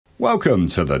Welcome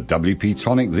to the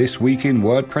WP-Tonic This Week in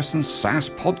WordPress and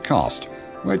SaaS podcast,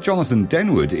 where Jonathan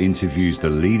Denwood interviews the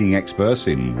leading experts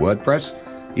in WordPress,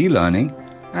 e-learning,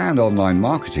 and online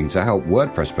marketing to help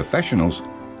WordPress professionals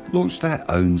launch their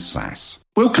own SaaS.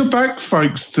 Welcome back,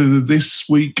 folks, to This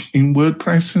Week in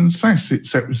WordPress and SaaS.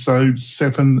 It's episode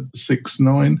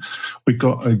 769. We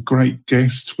got a great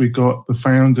guest. We got the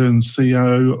founder and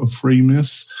CEO of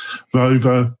Freemius,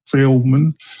 Vova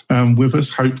Feldman, with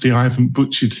us. Hopefully I haven't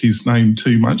butchered his name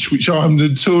too much, which I'm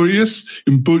notorious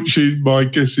in butchering my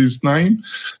guest's name.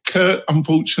 Kurt,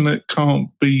 unfortunately, can't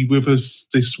be with us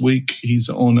this week. He's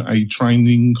on a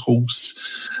training course.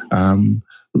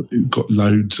 Got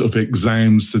loads of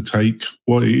exams to take.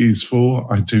 What it is for,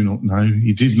 I do not know.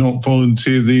 He did not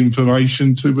volunteer the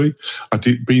information to me.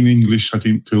 Being English, I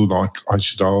didn't feel like I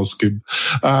should ask him.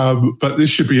 But this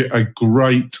should be a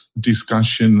great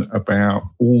discussion about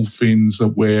all things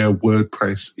of where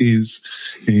WordPress is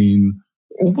in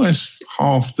almost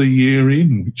half the year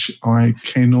in, which I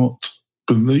cannot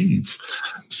believe.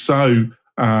 So,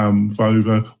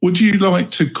 Vova, would you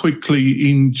like to quickly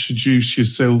introduce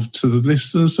yourself to the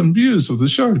listeners and viewers of the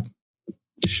show?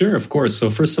 Sure, of course.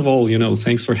 So first of all,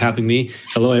 thanks for having me.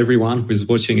 Hello, everyone who's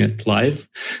watching it live.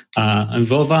 I'm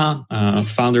Vova,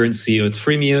 founder and CEO at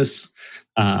Freemius,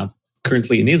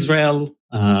 currently in Israel.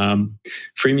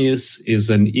 Freemius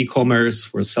is an e-commerce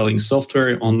for selling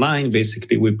software online.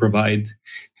 Basically, we provide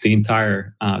the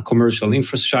entire commercial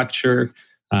infrastructure.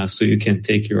 So you can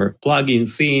take your plugin,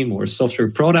 theme, or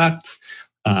software product,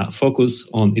 focus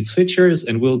on its features,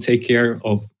 and we'll take care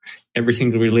of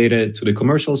everything related to the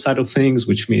commercial side of things,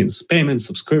 which means payments,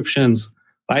 subscriptions,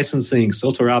 licensing,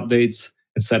 software updates,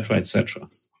 etc., etc.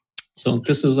 So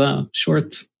this is a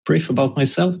short brief about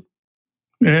myself.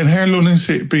 And how long has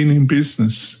it been in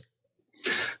business?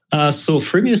 So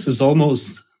Freemius is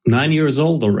almost 9 years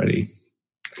old already.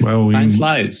 Well, time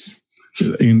flies.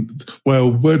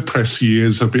 WordPress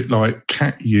years are a bit like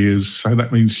cat years, so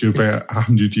that means you're about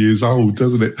 100 years old,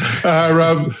 doesn't it?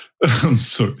 I'm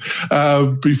sorry.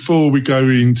 Before we go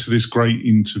into this great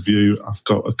interview, I've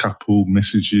got a couple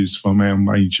messages from our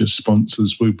major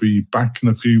sponsors. We'll be back in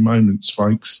a few moments,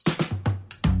 folks.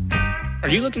 Are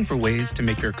you looking for ways to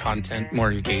make your content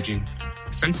more engaging?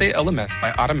 Sensei LMS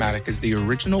by Automatic is the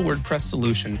original WordPress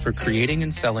solution for creating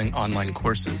and selling online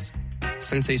courses.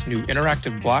 Sensei's new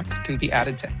interactive blocks can be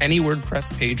added to any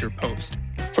WordPress page or post.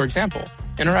 For example,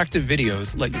 interactive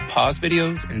videos let you pause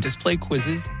videos and display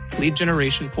quizzes, lead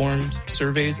generation forms,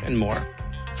 surveys, and more.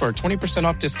 For a 20%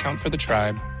 off discount for the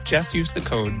tribe, just use the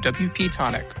code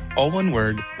WP-Tonic, all one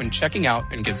word, when checking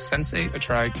out and give Sensei a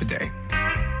try today.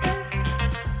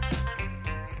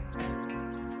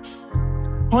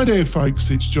 Hi there, folks.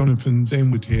 It's Jonathan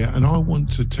Denwood here, and I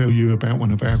want to tell you about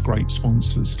one of our great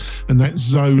sponsors, and that's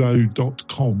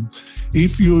Zolo.com.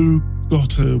 If you've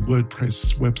got a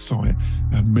WordPress website,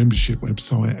 a membership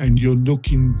website, and you're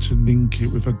looking to link it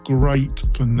with a great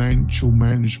financial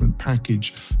management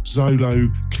package, Zolo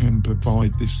can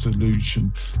provide this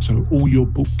solution. So all your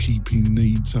bookkeeping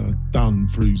needs are done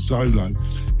through Zolo.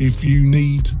 If you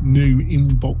need new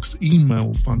inbox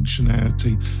email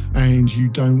functionality and you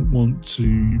don't want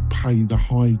to pay the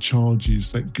high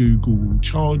charges that Google will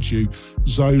charge you,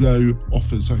 Zolo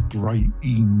offers a great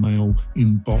email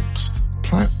inbox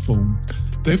platform.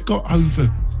 They've got over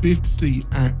 50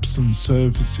 apps and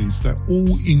services that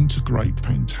all integrate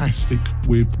fantastic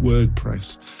with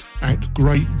WordPress at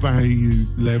great value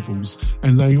levels,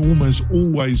 and they almost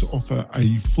always offer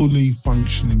a fully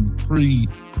functioning free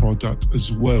product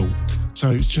as well.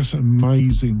 So it's just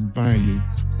amazing value.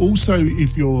 Also,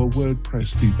 if you're a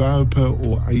WordPress developer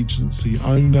or agency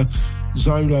owner,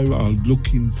 Zolo are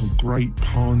looking for great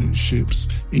partnerships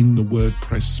in the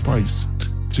WordPress space.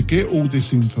 To get all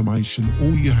this information,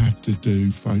 all you have to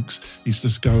do, folks, is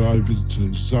just go over to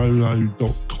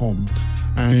Zolo.com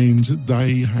and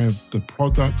they have the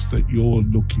products that you're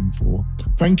looking for.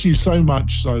 Thank you so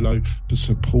much, Zolo, for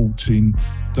supporting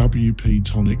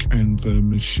WP-Tonic and the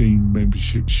Machine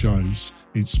membership shows.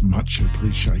 It's much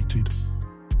appreciated.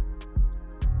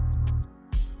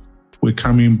 We're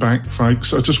coming back,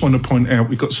 folks. I just want to point out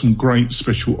we've got some great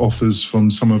special offers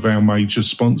from some of our major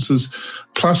sponsors,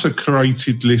 plus a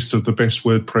curated list of the best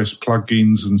WordPress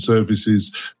plugins and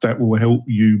services that will help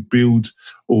you build,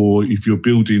 or if you're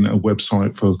building a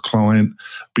website for a client,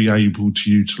 be able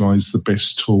to utilize the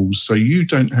best tools. So you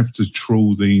don't have to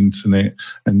trawl the internet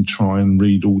and try and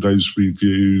read all those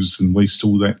reviews and waste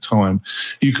all that time.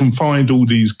 You can find all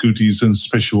these goodies and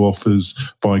special offers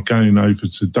by going over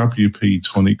to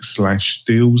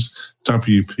WP-Tonic/deals.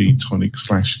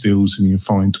 WP-Tonic/deals, and you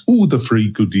find all the free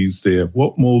goodies there.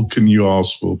 What more can you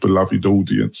ask for, beloved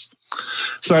audience?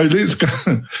 So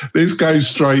let's go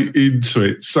straight into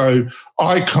it. So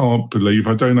I can't believe,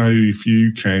 I don't know if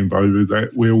you can, Vova,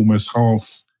 that we're almost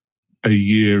half a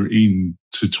year into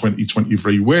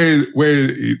 2023. Where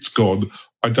it's gone,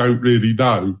 I don't really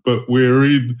know, but we're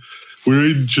in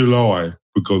July,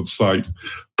 for God's sake.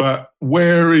 But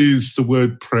where is the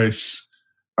WordPress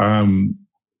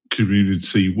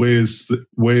community? Where's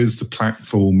the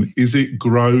platform? Is it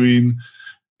growing?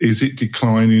 Is it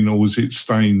declining, or is it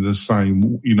staying the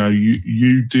same? You know,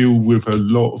 you deal with a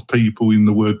lot of people in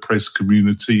the WordPress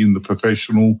community, in the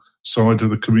professional side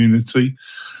of the community.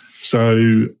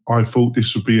 So I thought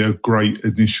this would be a great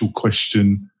initial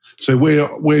question. So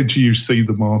where do you see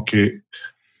the market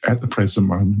at the present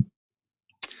moment?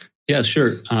 Yeah,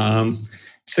 sure.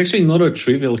 It's actually not a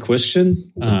trivial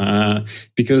question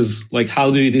because, like,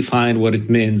 how do you define what it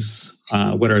means?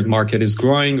 Whether the market is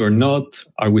growing or not?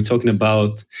 Are we talking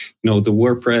about, the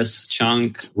WordPress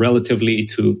chunk relatively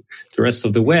to the rest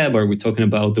of the web? Are we talking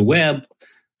about the web?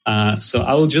 So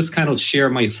I will just kind of share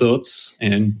my thoughts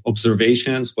and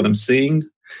observations, what I'm seeing.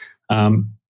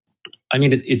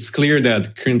 It's clear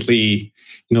that currently,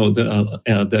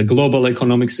 the global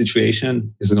economic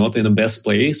situation is not in the best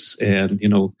place, and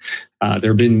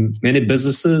there have been many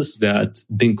businesses that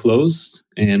have been closed,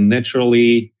 and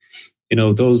naturally,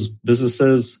 those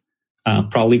businesses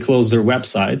probably close their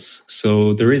websites.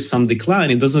 So there is some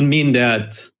decline. It doesn't mean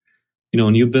that,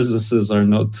 new businesses are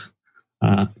not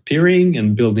appearing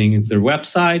and building their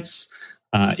websites.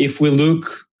 If we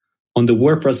look on the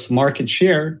WordPress market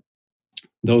share,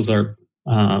 those are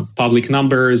public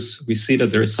numbers. We see that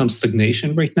there is some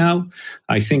stagnation right now.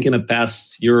 I think in the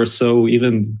past year or so,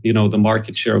 even, the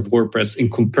market share of WordPress in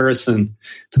comparison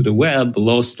to the web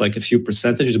lost like a few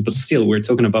percentages, but still we're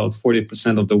talking about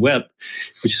 40% of the web,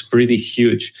 which is pretty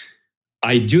huge.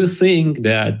 I do think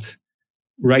that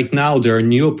right now there are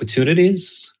new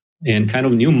opportunities and kind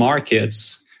of new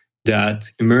markets that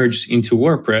emerged into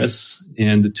WordPress.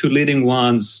 And the two leading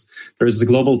ones, there's the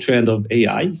global trend of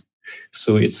AI.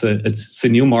 So it's a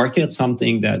new market,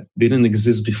 something that didn't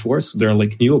exist before. So there are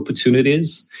like new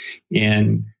opportunities.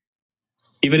 And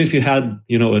even if you had,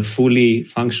 a fully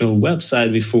functional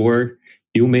website before,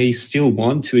 you may still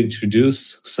want to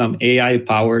introduce some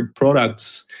AI-powered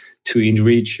products to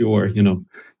enrich your,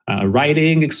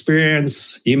 writing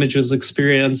experience, images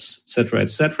experience, et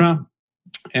cetera,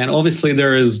 And obviously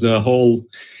there is the whole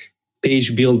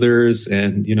page builders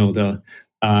and, the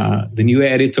new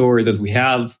editor that we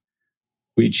have,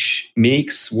 which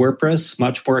makes WordPress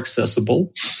much more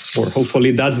accessible, or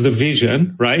hopefully that's the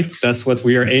vision, right? That's what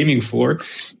we are aiming for.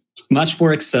 Much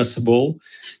more accessible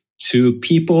to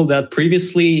people that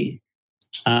previously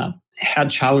had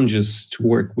challenges to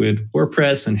work with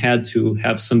WordPress and had to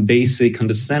have some basic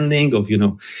understanding of,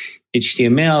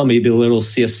 HTML, maybe a little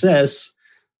CSS,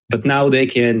 but now they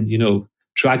can,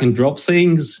 drag and drop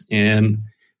things, and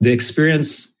the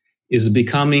experience is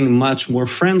becoming much more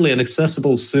friendly and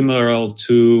accessible, similar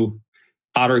to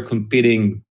other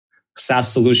competing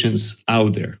SaaS solutions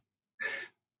out there.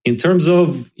 In terms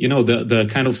of, the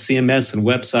kind of CMS and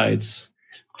websites,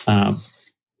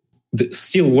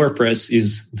 still WordPress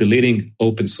is the leading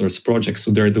open source project.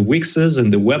 So there are the Wixes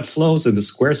and the Webflows and the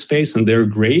Squarespace, and they're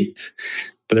great,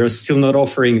 but they're still not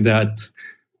offering that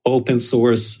open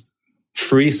source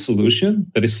free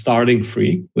solution that is starting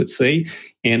free, let's say,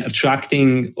 and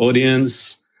attracting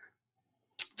audience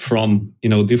from,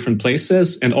 different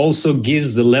places, and also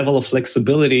gives the level of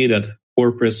flexibility that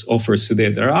WordPress offers today.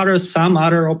 There are some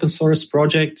other open source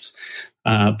projects,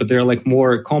 but they're like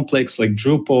more complex, like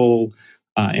Drupal,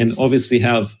 and obviously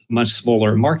have much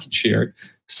smaller market share.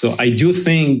 So I do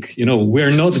think,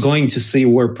 we're not going to see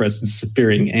WordPress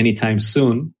disappearing anytime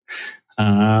soon.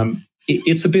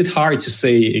 It's a bit hard to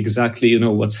say exactly,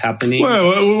 what's happening.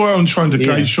 Well, what I'm trying to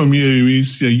gauge from you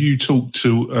is, you talk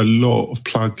to a lot of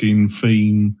plugin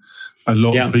theme, a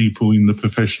lot of people in the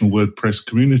professional WordPress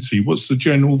community. What's the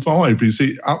general vibe? Is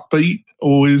it upbeat,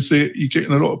 or is it you're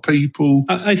getting a lot of people?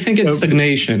 I think it's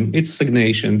stagnation. It's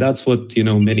stagnation. That's what,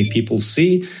 many people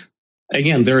see.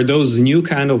 Again, there are those new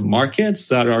kind of markets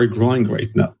that are growing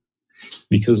right now,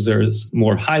 because there's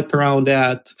more hype around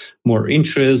that, more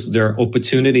interest. There are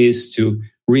opportunities to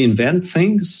reinvent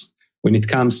things when it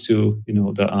comes to,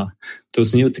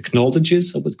 those new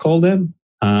technologies, I would call them.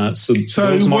 So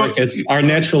those markets are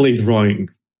naturally growing.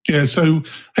 Yeah. So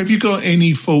have you got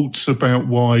any thoughts about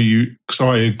why because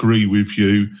I agree with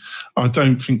you. I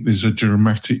don't think there's a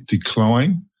dramatic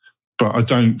decline, but I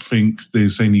don't think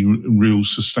there's any real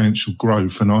substantial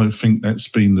growth. And I think that's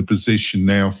been the position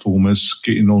now for almost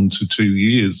getting on to 2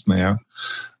 years now.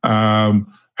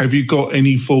 Have you got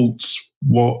any thoughts?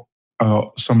 What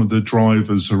are some of the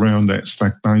drivers around that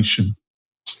stagnation?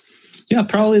 Yeah,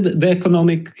 probably the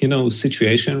economic,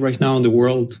 situation right now in the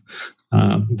world.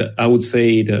 I would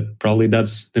say that probably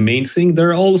that's the main thing. There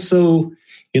are also,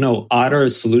 other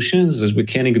solutions that we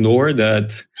can't ignore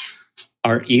that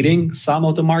are eating some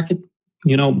of the market,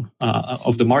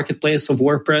 of the marketplace of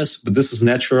WordPress. But this is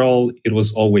natural. It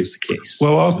was always the case.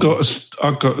 Well, I've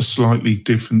got a slightly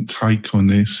different take on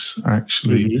this,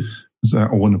 actually, that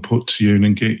I want to put to you and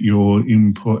then get your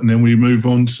input. And then we move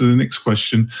on to the next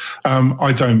question.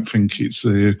 I don't think it's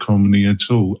the economy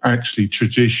at all. Actually,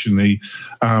 traditionally,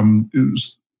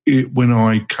 when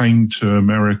I came to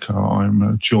America, I'm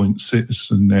a joint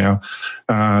citizen now.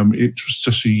 It was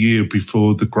just a year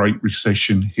before the Great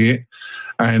Recession hit.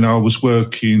 And I was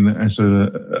working as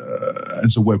a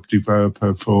web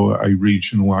developer for a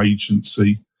regional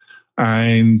agency.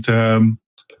 And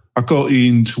I got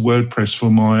into WordPress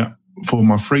for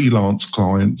my freelance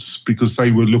clients because they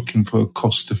were looking for a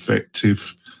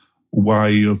cost-effective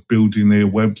way of building their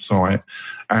website,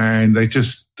 and they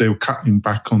were cutting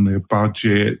back on their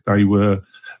budget. They were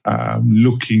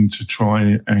looking to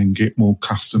try and get more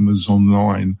customers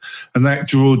online, and that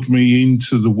drew me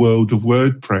into the world of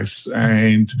WordPress.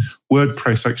 And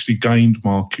WordPress actually gained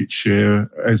market share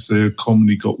as the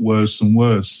economy got worse and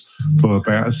worse for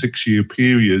about a 6-year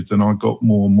period, and I got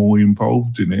more and more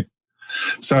involved in it.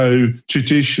 So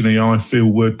traditionally, I feel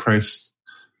WordPress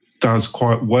does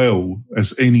quite well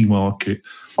as any market.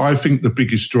 I think the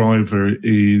biggest driver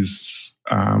is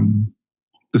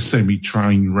the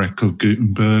semi-train wreck of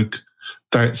Gutenberg.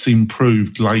 That's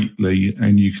improved lately,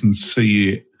 and you can see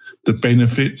it, the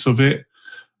benefits of it.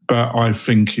 But I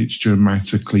think it's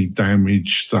dramatically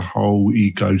damaged the whole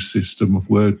ecosystem of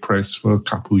WordPress for a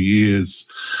couple of years.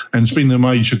 And it's been a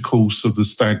major cause of the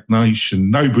stagnation.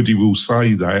 Nobody will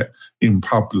say that in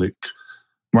public.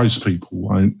 Most people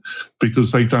won't,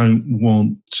 because they don't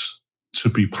want to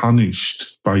be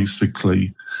punished,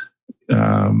 basically,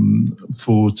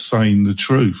 for saying the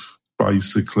truth,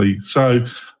 basically. So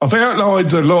I've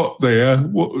outlined a lot there.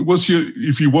 What's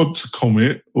if you want to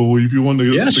comment, or if you want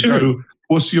to go,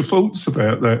 what's your thoughts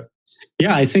about that?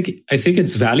 Yeah, I think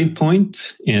it's a valid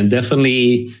point, and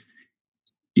definitely,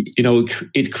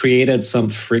 it created some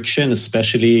friction,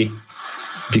 especially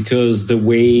because the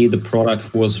way the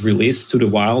product was released to the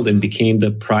wild and became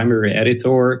the primary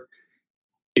editor,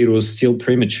 it was still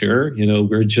premature.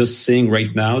 We're just seeing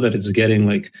right now that it's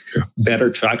getting better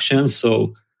traction.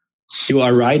 So you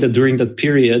are right that during that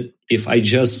period, if I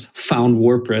just found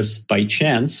WordPress by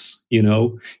chance,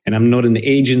 and I'm not an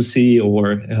agency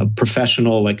or a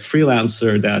professional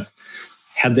freelancer that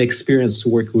had the experience to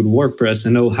work with WordPress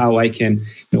and know how I can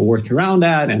work around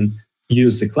that and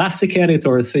use the classic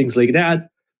editor, things like that,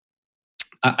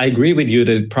 I agree with you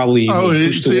that it probably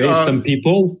pushed away some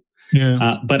people.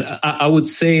 Yeah. But I would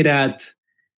say that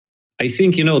I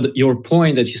think, your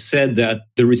point that you said that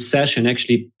the recession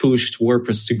actually pushed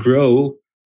WordPress to grow,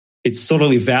 it's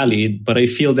totally valid. But I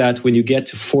feel that when you get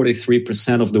to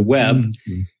 43% of the web,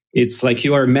 it's like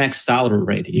you are maxed out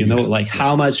already.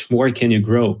 How much more can you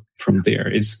grow from there?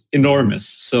 It's enormous.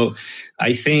 So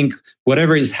I think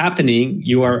whatever is happening,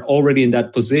 you are already in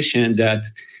that position that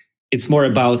it's more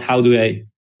about how do I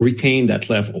retain that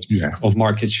level of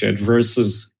market share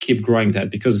versus keep growing that,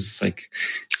 because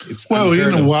it's well,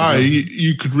 in a way,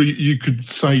 you could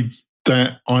say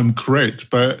that I'm correct,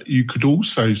 but you could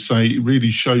also say it really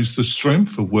shows the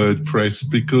strength of WordPress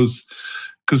because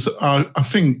I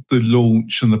think the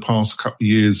launch in the past couple of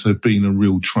years have been a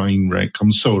real train wreck.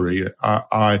 I'm sorry,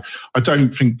 I don't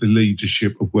think the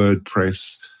leadership of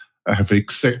WordPress have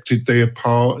accepted their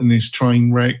part in this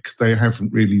train wreck. They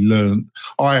haven't really learned.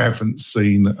 I haven't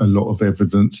seen a lot of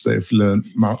evidence they've learned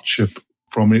much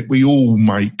from it. We all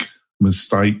make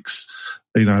mistakes.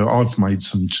 I've made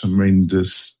some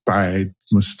tremendous bad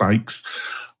mistakes.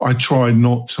 I try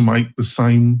not to make the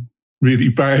same really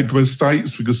bad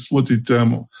mistakes because what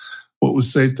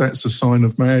was said, that's a sign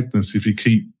of madness if you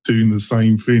keep doing the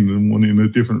same thing and wanting a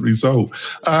different result.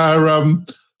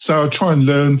 So I try and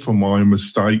learn from my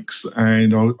mistakes,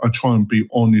 and I try and be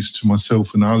honest to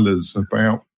myself and others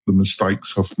about the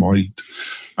mistakes I've made.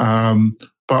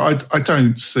 But I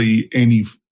don't see any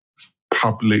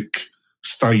public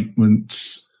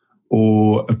statements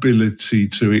or ability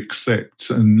to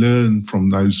accept and learn from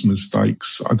those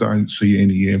mistakes. I don't see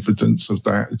any evidence of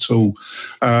that at all.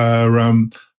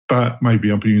 but maybe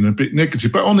I'm being a bit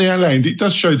negative. But on the other hand, it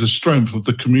does show the strength of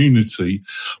the community.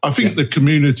 I think the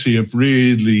community have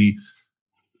really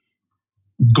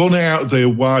gone out of their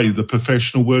way, the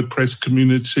professional WordPress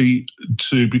community,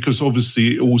 because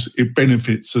obviously it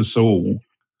benefits us all.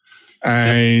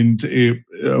 And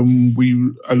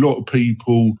a lot of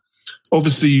people,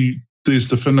 obviously there's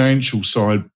the financial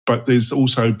side, but there's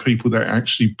also people that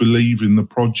actually believe in the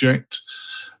project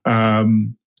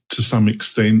to some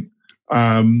extent.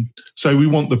 So we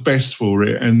want the best for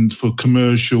it, and for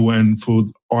commercial and for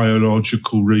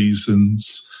ideological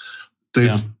reasons,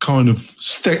 they've kind of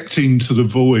stepped into the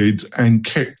void and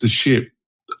kept the ship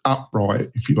upright,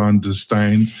 if you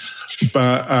understand.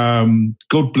 But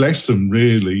God bless them,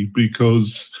 really,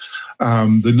 because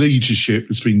the leadership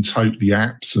has been totally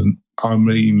absent. I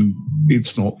mean,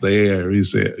 it's not there,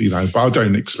 is it? But I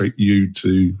don't expect you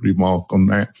to remark on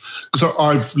that, because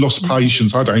I've lost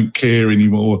patience. I don't care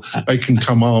anymore. They can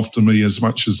come after me as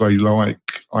much as they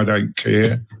like. I don't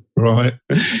care. Right.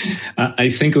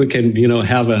 I think we can,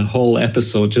 have a whole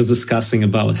episode just discussing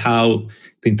about how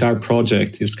the entire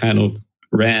project is kind of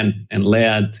ran and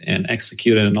led and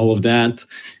executed and all of that,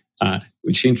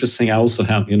 which is interesting. I also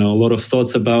have, a lot of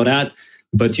thoughts about that.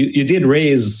 But you did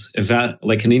raise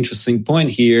an interesting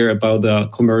point here about the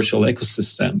commercial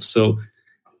ecosystem. So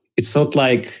it's not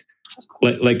like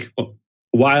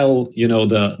while,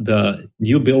 the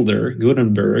new builder,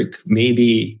 Gutenberg,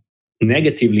 maybe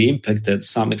negatively impacted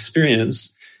some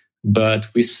experience, but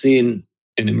we've seen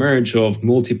an emerge of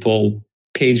multiple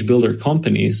page builder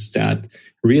companies that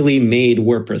really made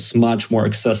WordPress much more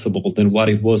accessible than what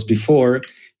it was before,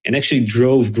 and actually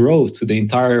drove growth to the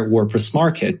entire WordPress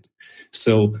market.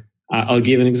 So I'll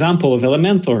give an example of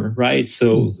Elementor, right?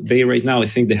 So they right now, I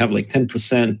think they have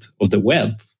 10% of the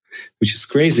web, which is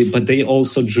crazy, but they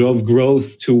also drove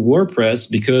growth to WordPress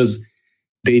because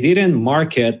they didn't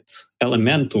market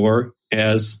Elementor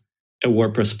as a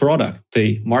WordPress product.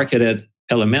 They marketed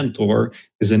Elementor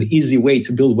as an easy way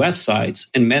to build websites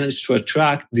and managed to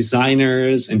attract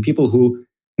designers and people who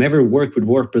never worked with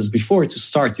WordPress before to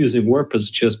start using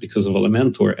WordPress just because of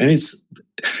Elementor. And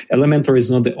Elementor is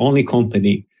not the only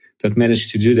company that managed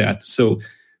to do that. So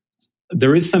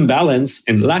there is some balance,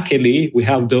 and luckily we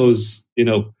have those,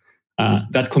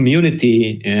 that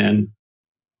community and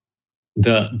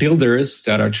the builders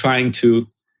that are trying to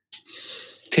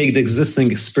take the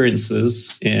existing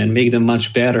experiences and make them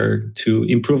much better to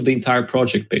improve the entire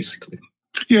project, basically.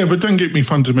 Yeah, but don't get me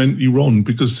fundamentally wrong,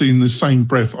 because in the same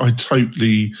breath, I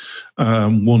totally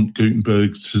want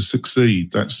Gutenberg to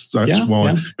succeed. That's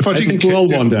why. Yeah. I think we all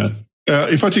want that.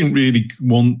 If I didn't really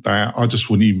want that, I just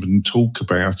wouldn't even talk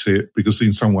about it, because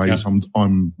in some ways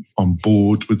I'm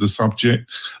bored with the subject.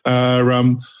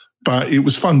 But it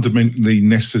was fundamentally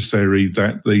necessary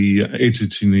that the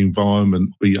editing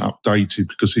environment be updated,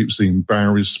 because it was the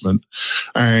embarrassment,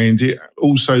 and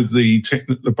also the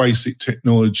basic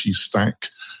technology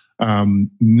stack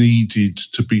needed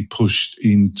to be pushed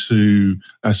into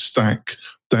a stack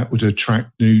that would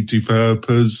attract new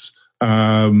developers.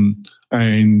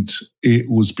 And it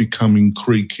was becoming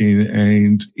creaking,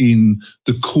 and in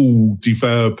the cool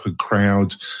developer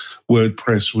crowd,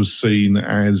 WordPress was seen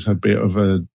as a bit of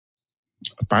a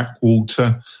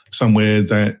backwater, somewhere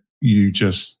that you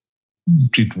just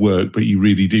did work, but you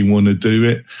really didn't want to do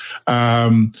it.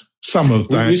 Some of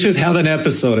that. We should have an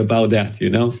episode about that.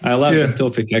 I love that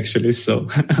topic, actually. So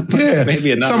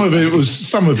maybe another.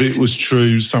 Some of it was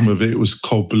true. Some of it was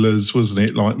cobblers, wasn't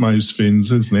it? Like most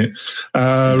things, isn't it?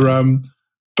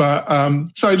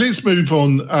 So let's move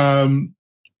on.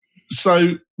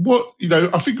 So what,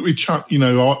 I think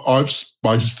I've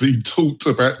mostly talked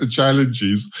about the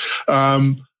challenges,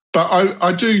 but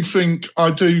I do think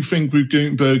with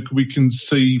Gutenberg we can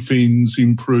see things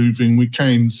improving. We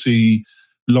can see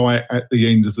light at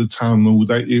the end of the tunnel.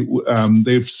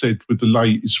 They've said with the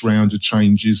latest round of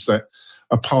changes that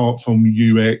apart from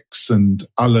UX and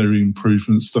other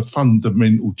improvements, the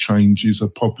fundamental changes are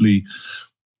probably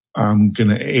going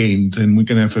to end, and we're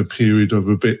going to have a period of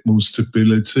a bit more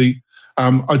stability.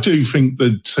 I do think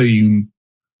the team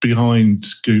behind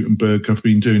Gutenberg have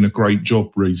been doing a great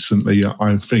job recently.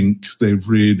 I think they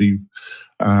really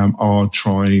are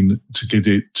trying to get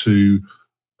it to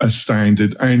a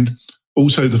standard, and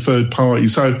also the third party.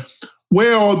 So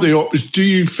where are the options? Do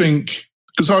you think,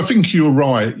 because I think you're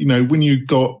right, when you've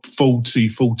got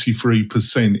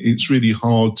 43%, it's really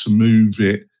hard to move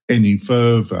it any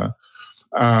further.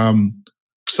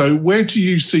 So where do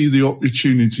you see the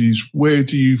opportunities? Where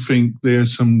do you think there are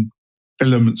some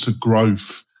elements of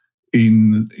growth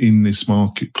in this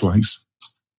marketplace?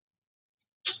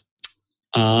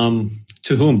 To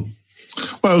whom?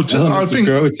 Well, I think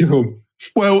grow too.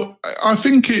 Well, I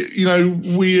think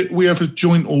we have a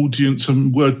joint audience of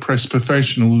WordPress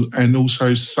professionals and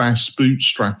also SaaS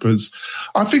bootstrappers.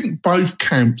 I think both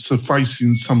camps are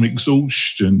facing some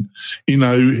exhaustion.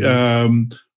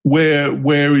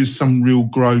 Where is some real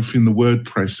growth in the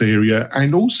WordPress area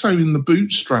and also in the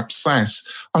bootstrap SaaS?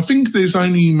 I think there's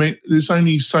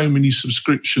only so many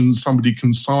subscriptions somebody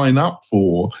can sign up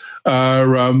for.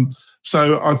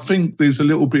 So I think there's a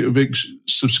little bit of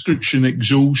subscription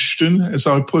exhaustion, as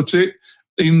I put it,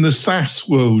 in the SaaS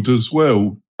world as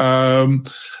well. I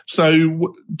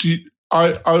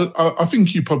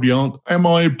think you probably aren't. Am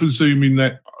I presuming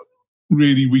that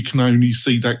really we can only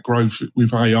see that growth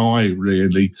with AI,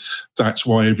 really? That's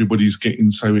why everybody's getting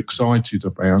so excited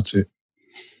about it.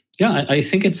 Yeah, I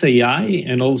think it's AI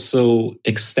and also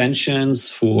extensions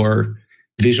for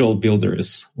visual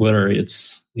builders, whether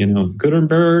it's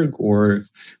Gutenberg or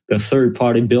the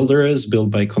third-party builders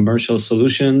built by commercial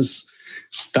solutions.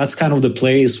 That's kind of the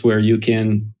place where you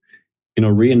can,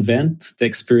 reinvent the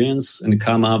experience and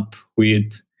come up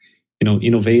with,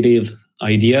 innovative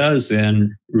ideas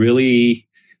and really,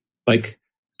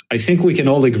 I think we can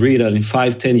all agree that in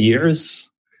 5-10 years,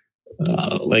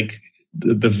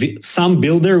 some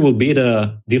builder will be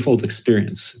the default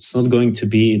experience. It's not going to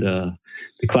be the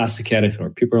classic editor.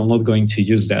 People are not going to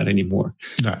use that anymore.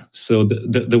 No. So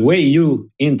the way you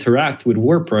interact with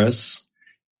WordPress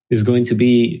is going to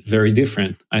be very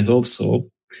different. I hope so.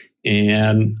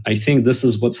 And I think this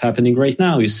is what's happening right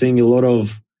now. You're seeing a lot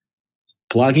of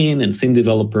plugin and theme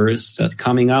developers that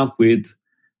coming up with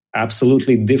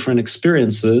absolutely different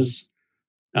experiences.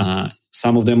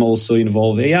 Some of them also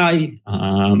involve AI.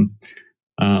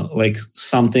 Like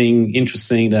something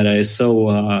interesting that I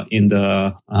saw in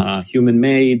the Human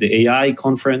Made AI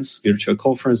conference, virtual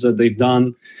conference that they've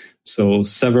done. So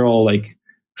several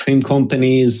theme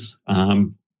companies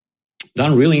done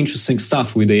really interesting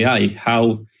stuff with AI,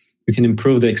 how you can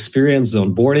improve the experience, the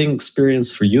onboarding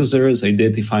experience for users,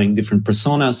 identifying different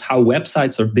personas, how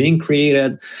websites are being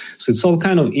created. So it's all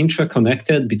kind of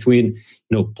intra-connected between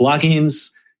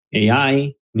plugins,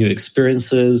 AI, new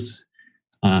experiences,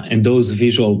 and those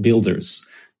visual builders.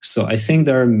 So I think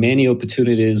there are many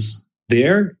opportunities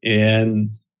there, and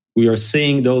we are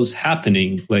seeing those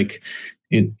happening. Like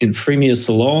in Freemius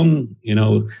alone,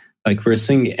 we're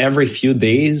seeing every few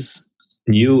days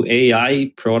new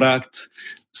AI product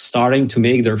starting to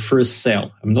make their first sale.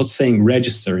 I'm not saying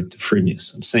register to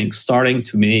Freemius. I'm saying starting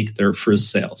to make their first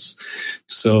sales.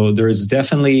 So there is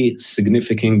definitely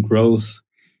significant growth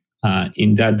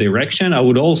in that direction. I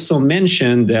would also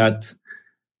mention that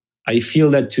I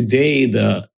feel that today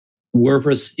the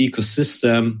WordPress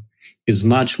ecosystem is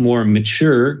much more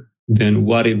mature than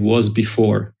what it was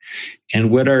before.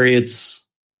 And whether it's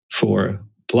for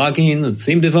plugin and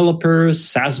theme developers,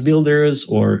 SaaS builders,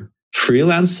 or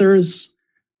freelancers,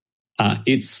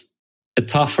 it's a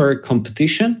tougher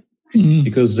competition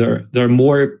because there are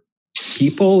more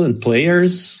people and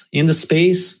players in the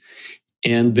space,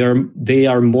 and they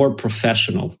are more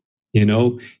professional.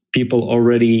 People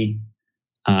already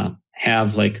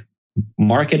have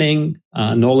marketing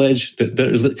knowledge.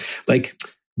 The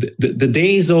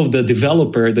days of the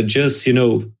developer that just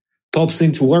pops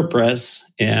into WordPress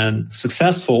and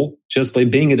successful just by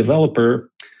being a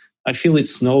developer, I feel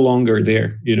it's no longer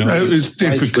there. It's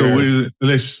difficult.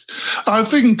 I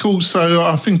think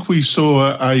we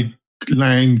saw a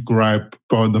land grab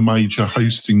by the major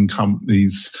hosting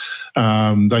companies.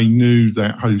 They knew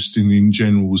that hosting in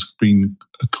general was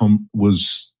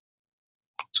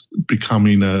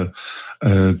becoming I'm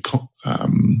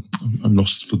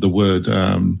lost for the word,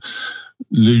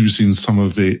 losing some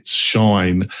of its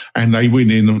shine, and they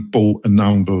went in and bought a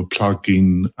number of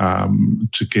plugins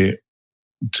to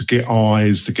get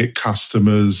eyes, to get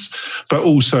customers, but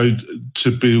also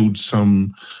to build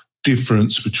some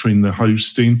difference between the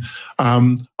hosting.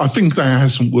 I think that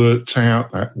hasn't worked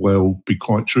out that well, be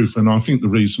quite truthful, and I think the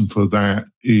reason for that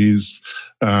is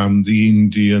the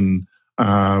Indian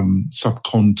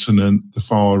subcontinent, the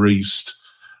Far East,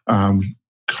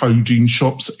 coding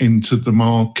shops entered the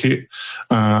market,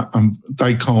 and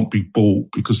they can't be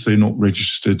bought because they're not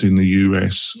registered in the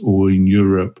US or in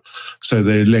Europe, so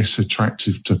they're less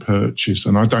attractive to purchase,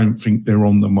 and I don't think they're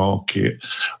on the market.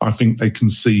 I think they can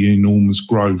see enormous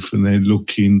growth and they're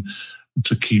looking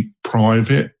to keep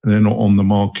private, and they're not on the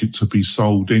market to be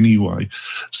sold anyway.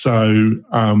 So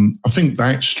I think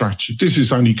that strategy, this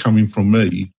is only coming from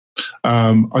me,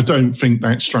 I don't think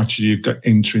that strategy of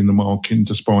entering the market and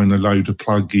just buying a load of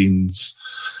plugins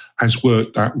has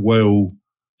worked that well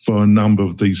for a number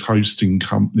of these hosting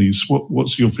companies.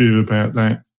 What's your view about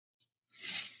that?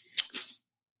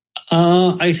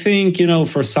 I think,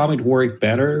 for some it worked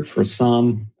better, for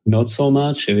some not so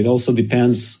much. It also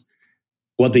depends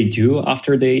what they do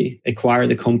after they acquire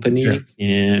the company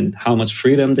and how much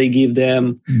freedom they give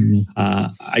them.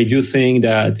 I do think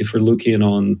that if we're looking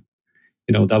on,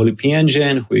 WP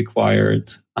Engine, who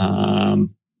acquired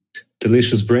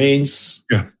Delicious Brains,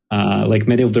 like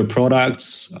many of their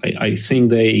products, I think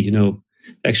they,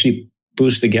 actually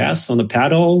push the gas on the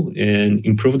pedal and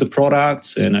improve the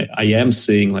products. And I am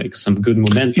seeing like some good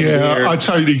momentum there. I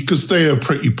totally, because they're a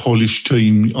pretty polished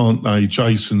team, aren't they?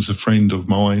 Jason's a friend of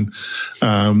mine.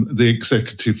 The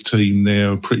executive team,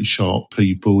 they're pretty sharp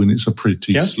people, and it's a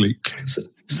pretty slick.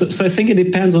 So I think it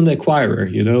depends on the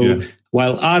acquirer,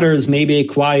 While others may be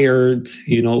acquired,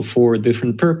 for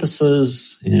different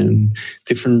purposes and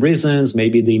different reasons.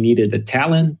 Maybe they needed the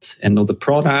talent and not the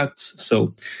products.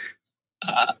 So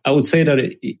I would say that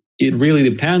it really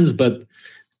depends, but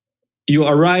you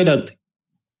are right that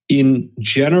in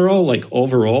general, like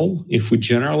overall, if we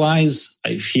generalize,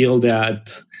 I feel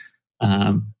that,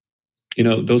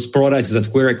 those products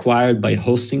that were acquired by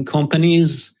hosting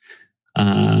companies,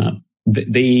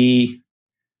 they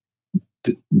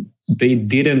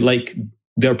didn't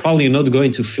they're probably not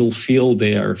going to fulfill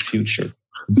their future.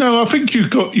 No, I think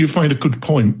you've made a good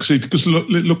point because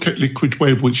look at Liquid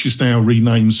Web, which is now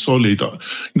renamed Solid.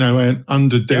 And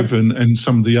under Devon and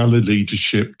some of the other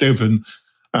leadership, Devon,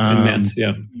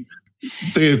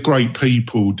 they're great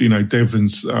people.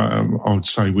 Devon's, I would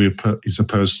say, is a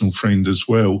personal friend as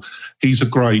well. He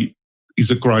really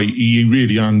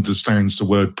understands the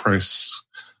WordPress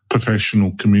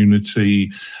professional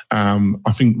community.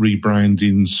 I think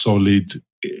rebranding Solid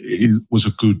was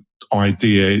a good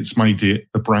idea. It's made it,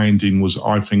 the branding was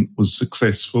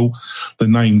successful. The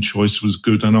name choice was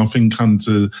good. And I think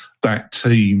under that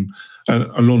team, as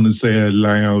long as they're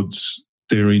allowed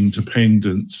their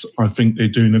independence, I think they're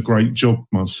doing a great job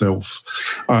myself.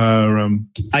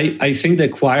 I think the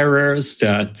acquirers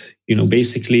that,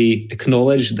 basically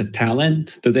acknowledge the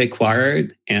talent that they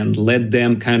acquired and let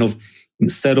them kind of,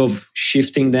 instead of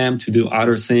shifting them to do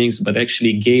other things, but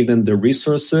actually gave them the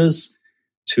resources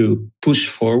to push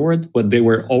forward what they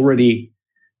already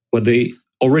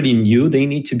knew they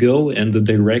need to go and the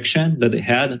direction that they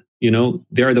had,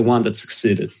 they're the one that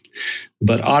succeeded.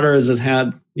 But others that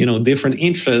had, different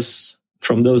interests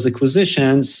from those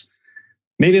acquisitions,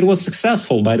 maybe it was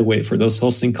successful, by the way, for those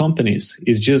hosting companies.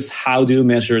 It's just how do you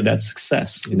measure that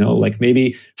success?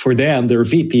 Maybe for them, their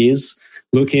VPs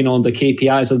looking on the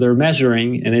KPIs that they're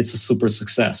measuring, and it's a super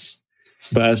success.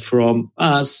 But from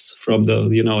us, from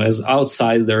the, as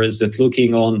outsiders that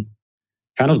looking on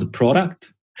kind of the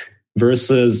product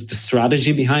versus the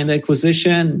strategy behind the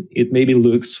acquisition, it maybe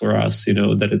looks for us,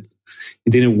 that it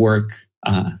didn't work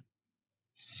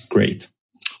great.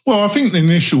 Well, I think the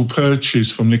initial purchase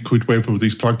from Liquid Web of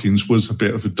these plugins was a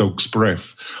bit of a dog's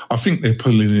breath. I think they're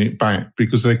pulling it back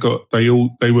because they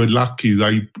were lucky.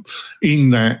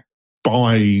 In that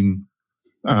buying,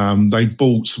 they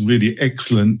bought some really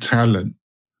excellent talent.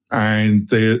 And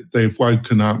they've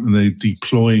woken up and they're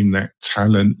deploying that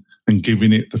talent and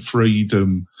giving it the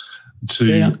freedom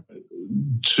to.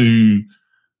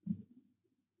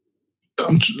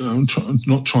 I'm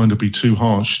not trying to be too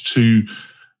harsh, to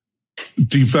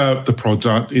develop the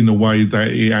product in a way that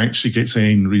it actually gets an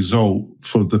end result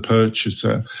for the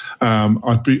purchaser.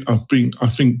 I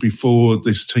think before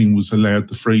this team was allowed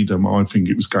the freedom, I think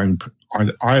it was going.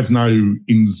 I have no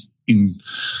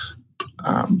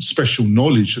special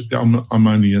knowledge. I'm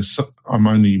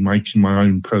only making my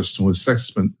own personal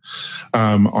assessment.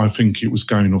 I think it was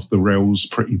going off the rails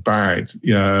pretty bad.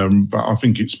 But I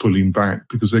think it's pulling back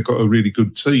because they've got a really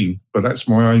good team. But that's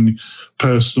my own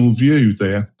personal view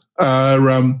there.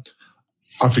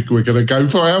 I think we're going to go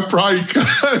for our break.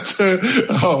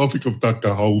 I think I've dug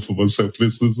a hole for myself,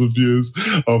 listeners and viewers.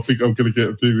 I think I'm going to get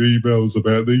a few emails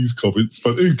about these comments,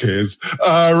 but who cares?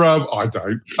 I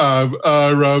don't.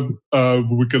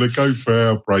 We're going to go for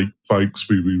our break, folks.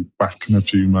 We'll be back in a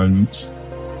few moments.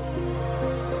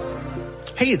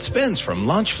 Hey, it's Spence from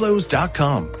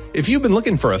LaunchFlows.com. If you've been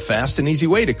looking for a fast and easy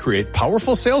way to create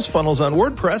powerful sales funnels on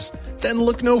WordPress, then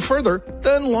look no further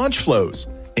than LaunchFlows.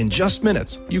 In just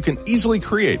minutes, you can easily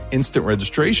create instant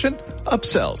registration,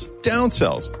 upsells,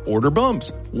 downsells, order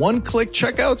bumps, one-click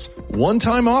checkouts,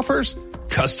 one-time offers,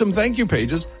 custom thank you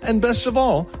pages, and best of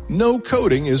all, no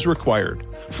coding is required.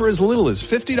 For as little as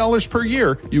 $50 per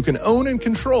year, you can own and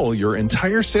control your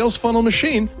entire sales funnel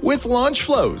machine with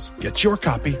LaunchFlows. Get your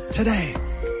copy today.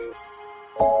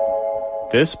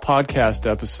 This podcast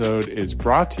episode is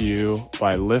brought to you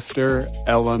by Lifter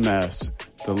LMS.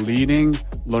 the leading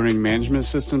learning management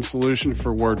system solution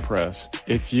for WordPress.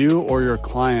 If you or your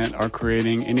client are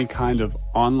creating any kind of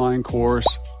online course,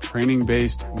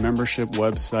 training-based membership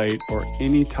website, or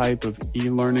any type of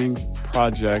e-learning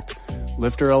project,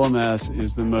 Lifter LMS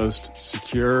is the most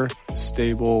secure,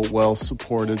 stable,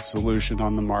 well-supported solution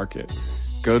on the market.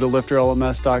 Go to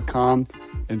lifterlms.com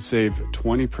and save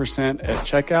 20% at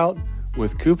checkout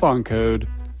with coupon code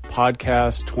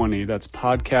podcast20. That's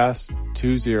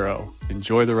podcast20.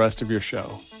 Enjoy the rest of your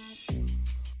show.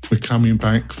 We're coming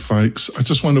back, folks. I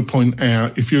just want to point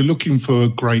out, if you're looking for a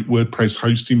great WordPress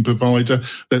hosting provider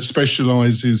that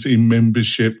specializes in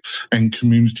membership and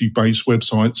community-based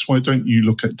websites, why don't you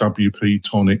look at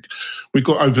WP-Tonic? We've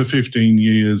got over 15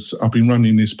 years. I've been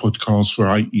running this podcast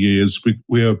for 8 years.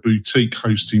 We're a boutique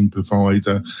hosting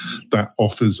provider that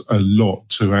offers a lot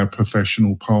to our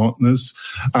professional partners.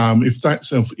 If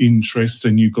that's of interest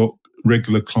and you've got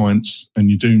regular clients and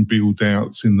you're doing build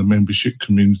outs in the membership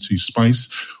community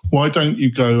space, why don't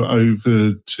you go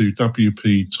over to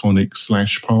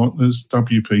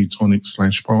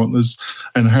WP-Tonic/partners,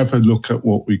 and have a look at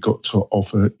what we got to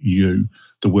offer you,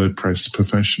 the WordPress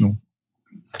professional.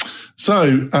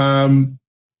 So, I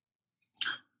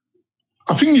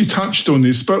think you touched on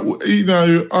this, but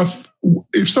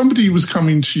if somebody was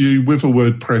coming to you with a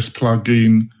WordPress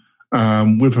plugin,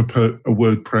 with a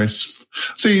WordPress,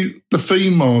 see the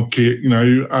theme market,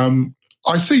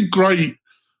 I see great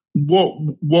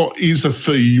what is a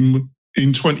theme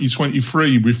in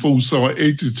 2023 with full site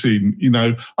editing.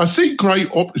 I see great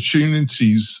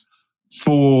opportunities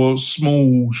for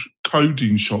small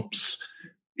coding shops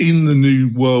in the new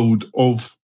world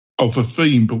of a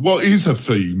theme. But what is a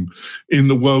theme in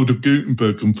the world of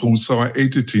Gutenberg and full site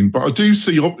editing? But I do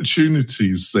see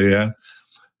opportunities there.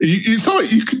 It's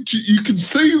like you can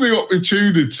see the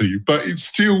opportunity, but it's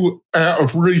still out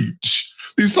of reach.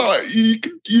 It's like you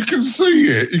can see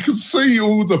it. You can see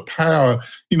all the power.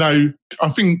 I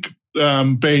think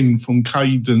Ben from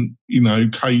Cadence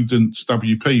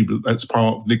WP, but that's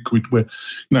part of Liquid, where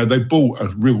they bought a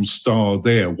real star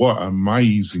there. What an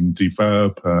amazing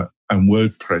developer and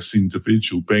WordPress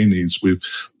individual Ben is with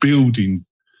building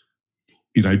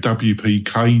WP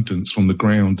Cadence from the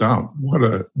ground up. What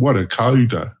a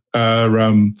coder.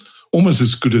 Almost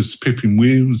as good as Pippin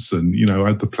Williamson. I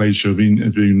had the pleasure of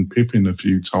interviewing Pippin a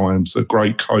few times. A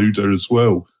great coder as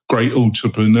well. Great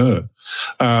entrepreneur.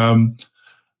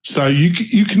 So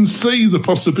you can see the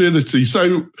possibility.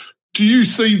 So do you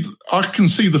see, I can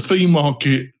see the theme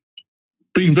market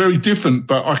being very different,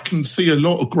 but I can see a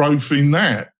lot of growth in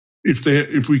that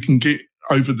if we can get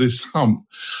over this hump.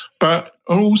 But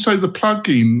also the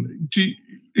plugin,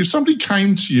 if somebody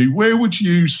came to you, what would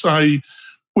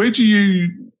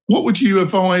you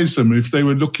advise them if they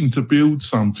were looking to build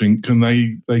something and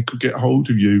they could get hold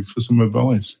of you for some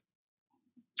advice?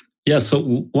 Yeah,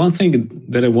 so one thing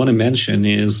that I want to mention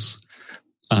is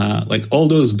all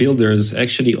those builders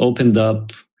actually opened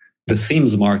up the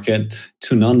themes market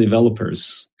to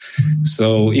non-developers.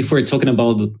 So if we're talking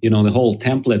about, the whole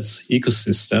templates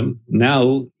ecosystem,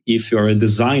 now if you're a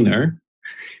designer,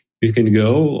 you can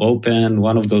go open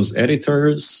one of those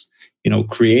editors,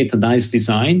 create a nice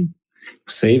design,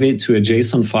 save it to a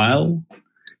JSON file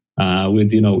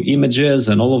with, images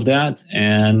and all of that,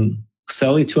 and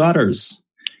sell it to others.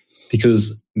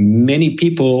 Because many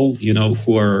people,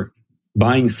 who are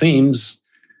buying themes,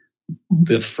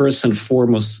 the first and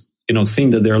foremost, thing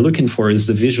that they're looking for is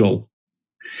the visual.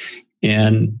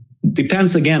 And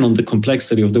depends again on the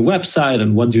complexity of the website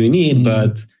and what do you need.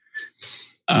 But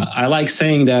I like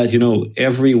saying that,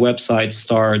 every website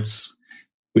starts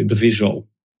with the visual.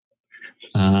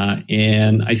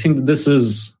 And I think that this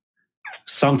is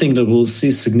something that we'll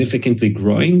see significantly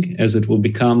growing as it will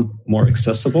become more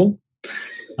accessible.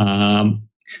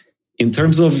 In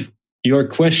terms of your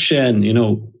question,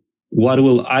 what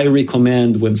will I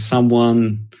recommend when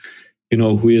someone,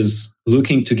 who is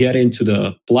looking to get into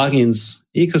the plugins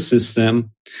ecosystem?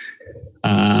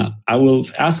 I will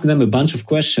ask them a bunch of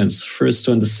questions first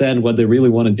to understand what they really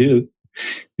want to do,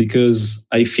 because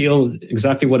I feel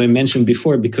exactly what I mentioned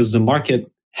before, because the market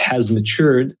has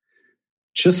matured.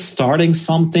 Just starting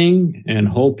something and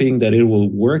hoping that it will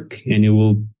work and you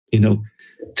will,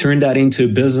 turn that into a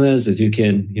business that you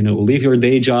can, leave your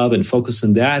day job and focus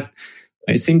on that.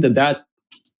 I think that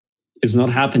is not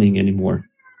happening anymore.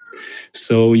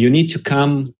 So you need to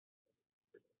come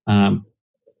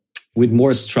with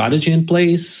more strategy in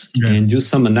place and do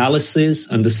some analysis,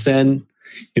 understand,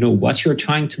 what you're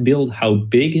trying to build, how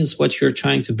big is what you're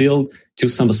trying to build, do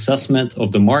some assessment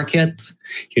of the market,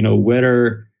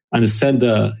 whether understand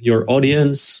your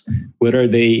audience, whether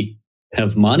they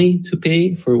have money to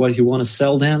pay for what you want to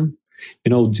sell them.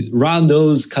 Run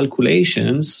those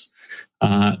calculations.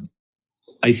 I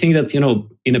think that,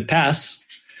 in the past,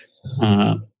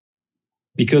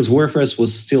 because WordPress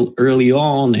was still early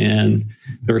on and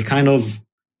there were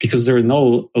because there are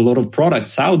a lot of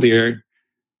products out there,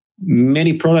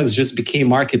 many products just became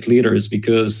market leaders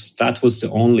because that was the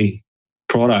only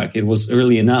product. It was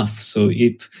early enough. So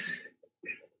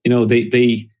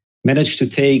they managed to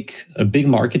take a big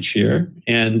market share,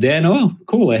 and then, oh,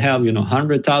 cool, I have,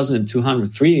 100,000,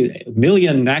 200, 3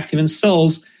 million active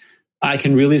installs. I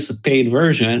can release a paid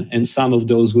version and some of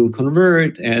those will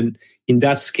convert. And in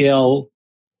that scale,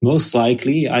 most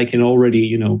likely I can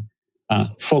already,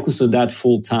 focus on that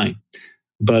full time.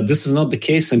 But this is not the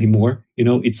case anymore.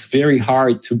 It's very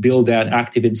hard to build that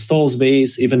active installs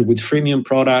base, even with freemium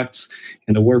products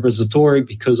and the WordPress tutorial,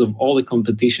 because of all the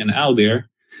competition out there.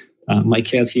 My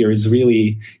cat here is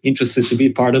really interested to be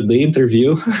part of the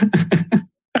interview.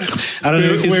 I don't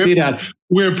know if you see that.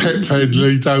 We're pet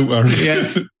friendly, don't worry.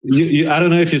 Yeah, I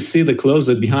don't know if you see the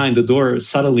closet behind the door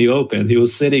suddenly open. He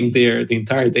was sitting there the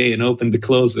entire day and opened the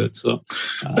closet. So,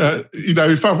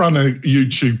 if I run a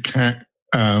YouTube cat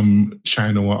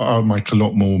channel, I'll make a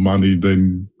lot more money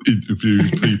than interviewing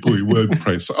people in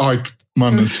WordPress. I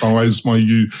monetize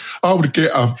I would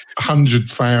get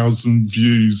 100,000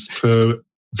 views per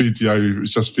video.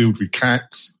 It's just filled with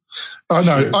cats. I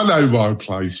know my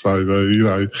place,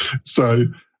 Vova, So,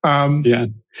 yeah.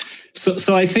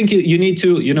 So I think you need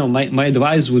to, my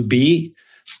advice would be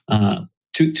to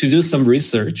do some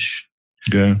research.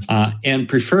 Yeah. And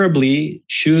preferably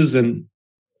choose a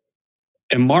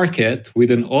market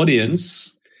with an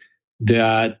audience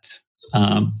that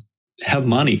have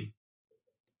money.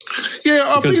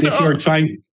 Yeah, because if you're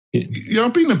trying. Yeah,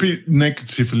 I've been a bit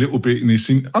negative, a little bit in this.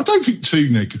 I don't think too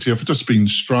negative. I've just been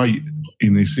straight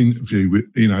in this interview,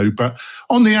 But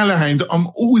on the other hand, I'm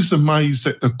always amazed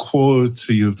at the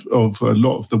quality of a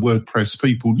lot of the WordPress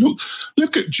people.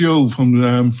 Look at Jill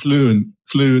from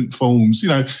Fluent Forms.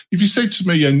 If you said to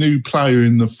me a new player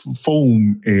in the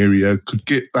form area could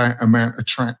get that amount of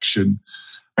traction,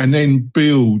 and then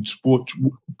build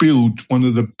one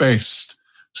of the best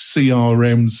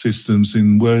CRM systems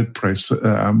in WordPress,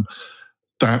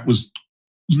 that was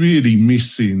really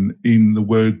missing in the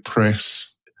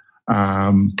WordPress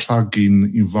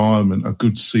plugin environment, a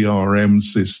good CRM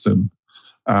system.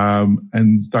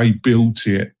 And they built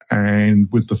it, and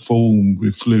with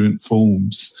Fluent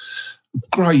Forms,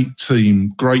 great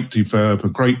team, great developer,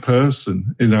 great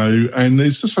person, and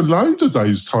there's just a load of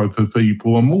those type of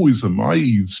people. I'm always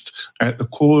amazed at the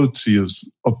quality of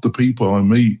the people I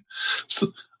meet. So,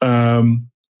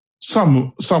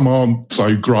 some aren't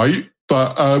so great,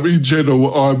 but in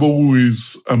general, I'm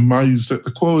always amazed at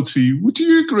the quality. Would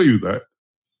you agree with that?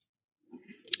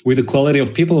 With the quality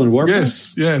of people in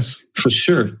WordPress? Yes. For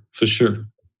sure.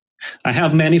 I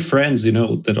have many friends,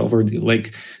 that over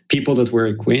people that were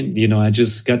acquainted, I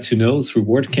just got to know through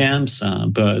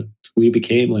WordCamps, but we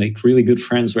became really good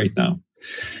friends right now.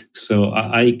 So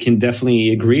I can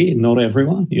definitely agree. Not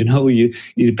everyone, it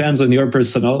depends on your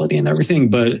personality and everything,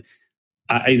 but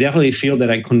I definitely feel that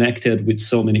I connected with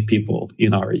so many people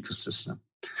in our ecosystem.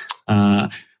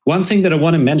 One thing that I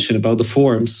want to mention about the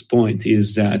forums point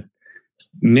is that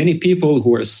many people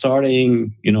who are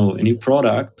starting, a new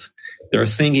product, they're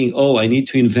thinking, oh, I need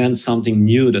to invent something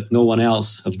new that no one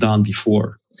else have done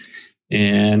before.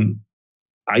 And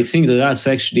I think that that's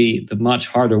actually the much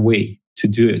harder way to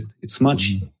do it. It's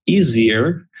much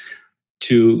easier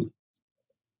to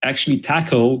actually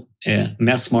tackle a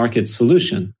mass market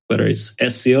solution, whether it's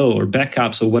SEO or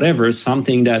backups or whatever,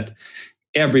 something that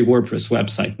every WordPress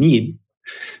website needs.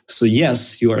 So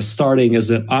yes, you are starting as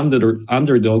an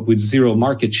underdog with zero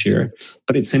market share,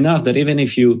 but it's enough that even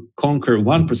if you conquer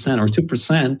 1% or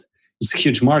 2%, it's a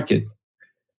huge market.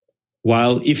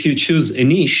 While if you choose a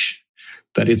niche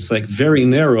that it's very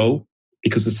narrow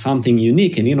because it's something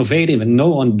unique and innovative and no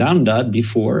one done that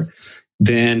before,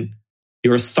 then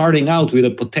you're starting out with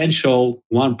a potential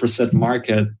 1%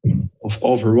 market of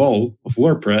overall of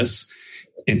WordPress.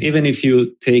 And even if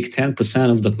you take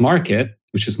 10% of that market,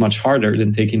 which is much harder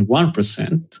than taking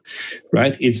 1%,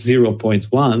 right? It's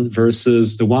 0.1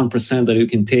 versus the 1% that you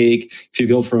can take if you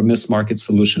go for a mass market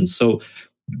solution. So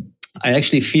I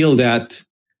actually feel that,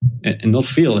 and not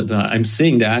feel it, I'm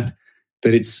saying that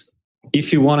it's,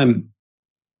 if you want to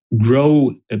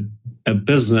grow a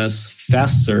business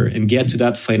faster and get to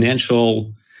that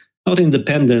financial, not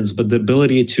independence, but the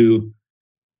ability to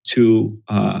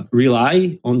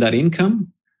rely on that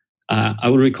income, I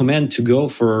would recommend to go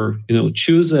for,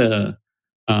 choose a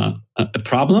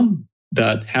problem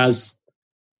that has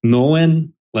no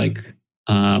one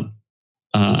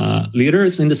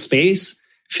leaders in the space,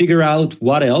 figure out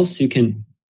what else you can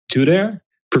do there,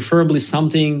 preferably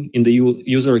something in the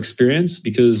user experience,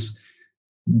 because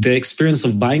the experience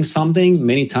of buying something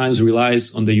many times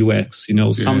relies on the UX,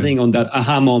 something on that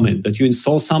aha moment that you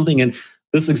install something and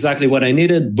this is exactly what I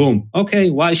needed. Boom. Okay,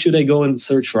 why should I go and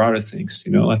search for other things?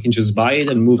 I can just buy it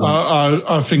and move on.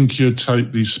 I think you're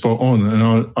totally spot on.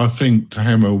 And I think, to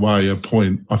hammer away a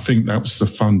point, I think that was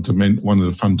one of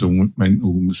the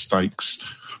fundamental mistakes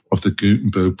of the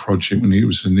Gutenberg project when it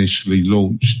was initially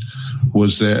launched,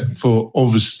 was that for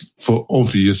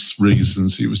obvious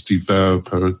reasons, it was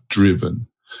developer driven.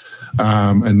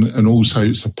 And also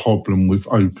it's a problem with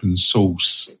open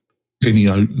source. Any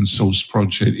open source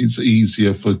project, it's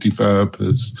easier for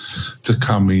developers to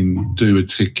come in, do a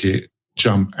ticket,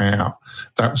 jump out.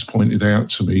 That was pointed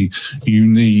out to me. You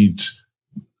need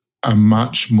a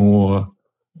much more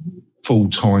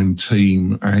full-time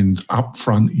team and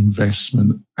upfront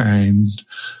investment and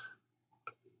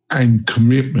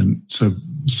commitment to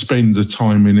spend the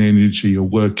time and energy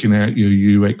of working out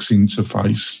your UX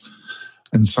interface.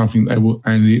 And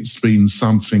it's been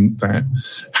something that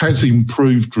has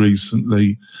improved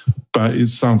recently, but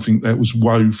it's something that was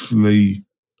woefully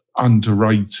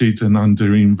underrated and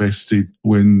underinvested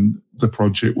when the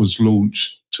project was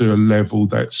launched to a level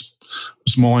was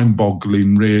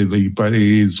mind-boggling, really. But it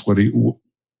is what it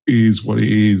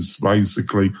is,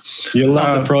 basically. You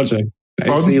love the project.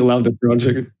 I see you love the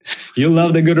project. You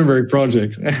love the Gutenberg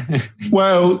project.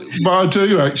 Well, but I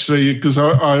do actually, because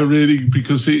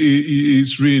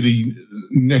it's really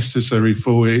necessary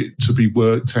for it to be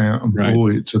worked out and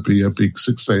for it to be a big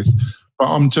success. But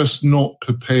I'm just not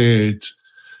prepared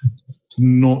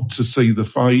not to see the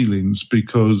failings,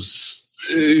 because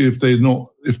if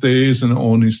there is an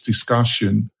honest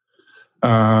discussion,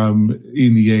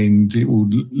 in the end, it will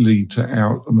lead to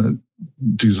ultimate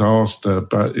disaster.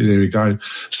 But there we go.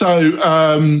 So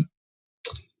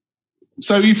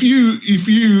if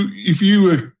you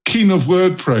were king of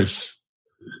WordPress,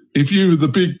 if you were the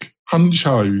big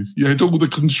huncho, you had all the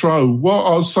control, what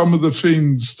are some of the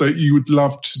things that you would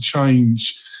love to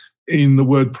change in the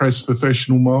WordPress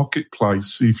professional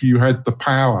marketplace if you had the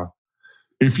power?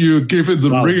 If you were given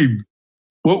the ring,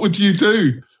 what would you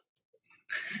do?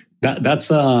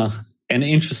 That's an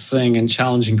interesting and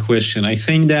challenging question. I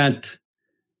think that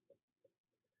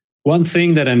one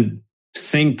thing that I'm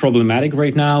saying problematic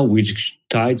right now, which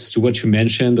ties to what you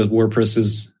mentioned, that WordPress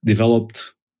is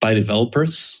developed by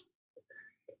developers,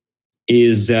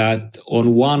 is that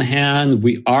on one hand,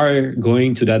 we are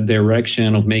going to that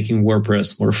direction of making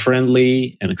WordPress more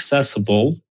friendly and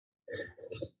accessible.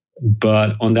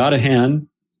 But on the other hand,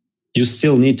 you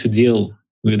still need to deal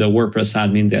with a WordPress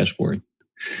admin dashboard.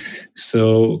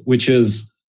 So, which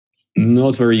is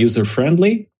not very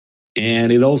user-friendly.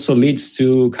 And it also leads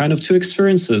to kind of two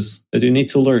experiences that you need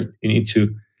to learn. You need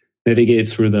to navigate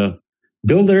through the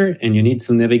builder and you need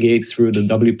to navigate through the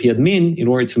WP admin in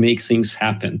order to make things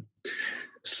happen.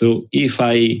 So if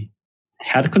I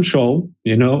had control,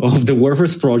 of the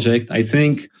WordPress project, I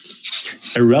think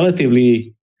a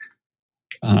relatively,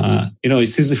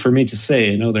 it's easy for me to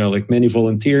say, there are like many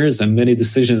volunteers and many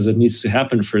decisions that needs to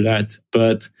happen for that.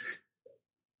 But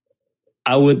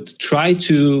I would try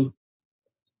to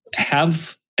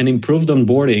have an improved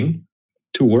onboarding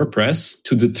to WordPress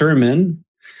to determine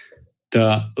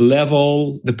the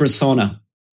level, the persona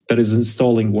that is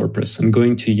installing WordPress and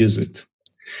going to use it.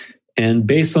 And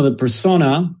based on the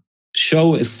persona,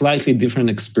 show a slightly different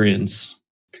experience.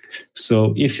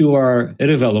 So if you are a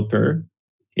developer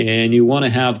and you want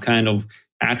to have kind of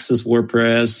access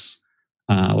WordPress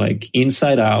like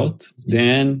inside out,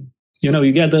 then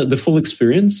you get the full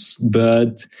experience.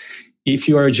 But if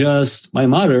you are just my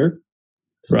mother,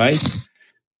 right,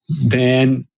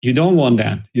 then you don't want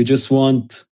that. You just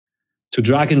want to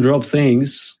drag and drop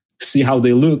things, see how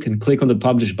they look, and click on the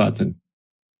publish button.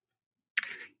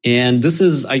 And this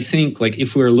is, I think, like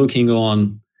if we're looking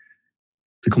on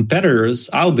the competitors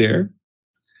out there,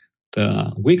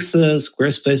 the Wixes,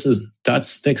 Squarespaces,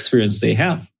 that's the experience they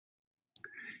have.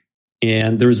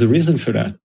 And there's a reason for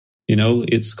that.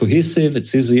 It's cohesive,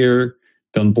 it's easier,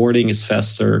 the onboarding is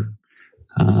faster.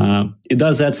 It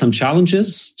does add some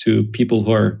challenges to people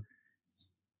who are,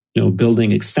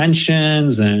 building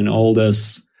extensions and all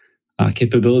this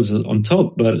capabilities on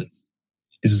top, but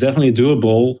it's definitely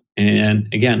doable. And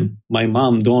again, my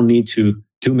mom don't need to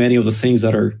do many of the things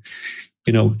that are,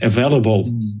 available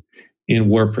in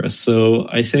WordPress. So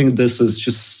I think this is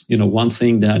just, one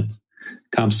thing that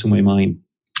comes to my mind.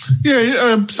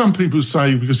 Yeah, some people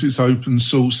say because it's open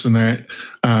source and that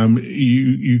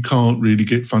you can't really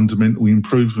get fundamental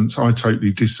improvements. I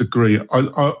totally disagree.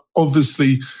 I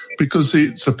obviously, because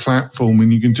it's a platform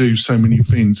and you can do so many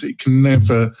things, it can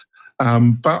never.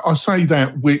 But I say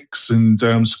that Wix and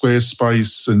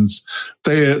Squarespace, and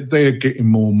they're getting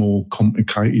more and more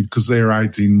complicated because they're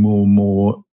adding more and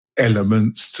more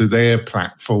elements to their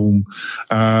platform.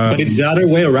 But it's the other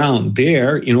way around.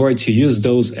 There, in order to use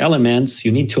those elements,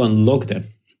 you need to unlock them,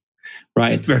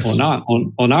 right?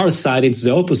 On our side, it's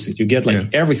the opposite. You get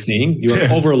everything.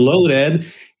 You're overloaded,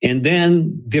 and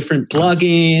then different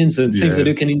plugins and things that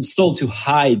you can install to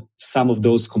hide some of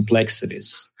those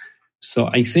complexities. So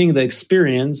I think the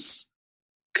experience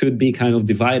could be kind of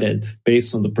divided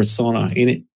based on the persona.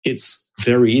 And it's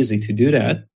very easy to do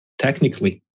that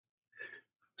technically.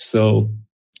 So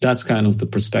that's kind of the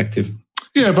perspective.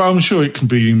 Yeah, but I'm sure it can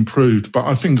be improved. But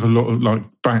I think a lot of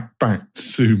back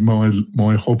to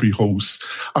my hobby horse,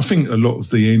 I think a lot of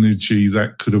the energy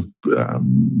that could have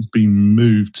been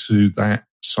moved to that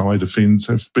side of things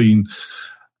have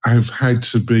had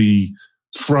to be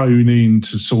thrown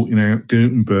into sorting out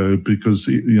Gutenberg because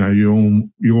you're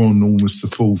on almost the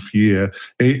fourth year.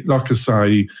 Like I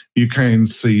say, you can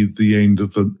see the end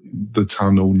of the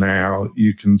tunnel now.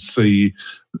 You can see,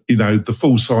 the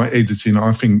full site editing.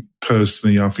 I think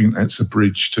that's a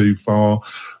bridge too far.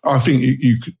 I think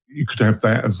you could have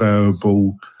that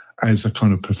available as a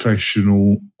kind of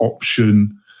professional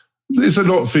option. There's a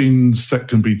lot of things that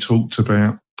can be talked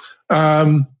about.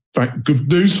 Good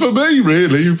news for me,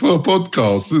 really, for a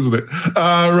podcast, isn't it?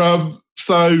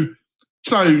 So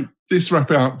let's wrap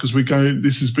it up because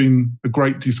this has been a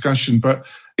great discussion. But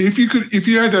if you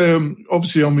had,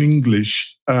 obviously I'm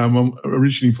English, I'm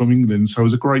originally from England, so I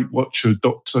was a great watcher of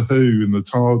Doctor Who and the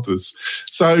TARDIS.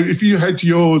 So if you had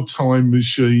your time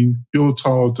machine, your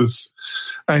TARDIS,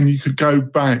 and you could go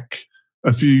back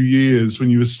a few years when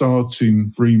you were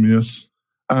starting Freemius,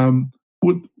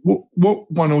 what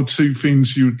one or two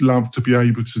things you'd love to be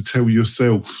able to tell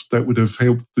yourself that would have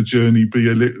helped the journey be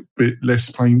a little bit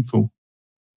less painful?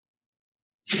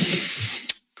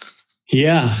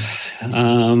 Yeah.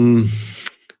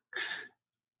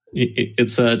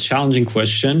 It's a challenging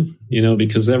question,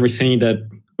 because everything that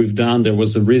we've done, there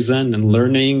was a reason and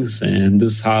learnings, and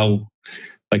this is how,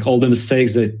 all the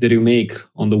mistakes that you make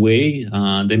on the way,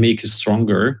 they make you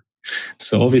stronger.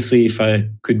 So obviously, if I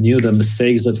could knew the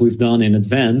mistakes that we've done in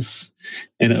advance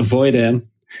and avoid them,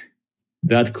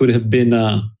 that could have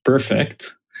been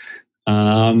perfect.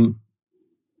 I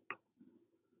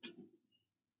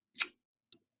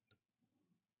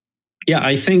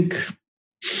think,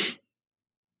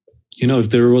 if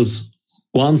there was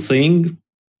one thing,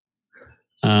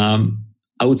 I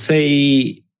would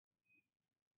say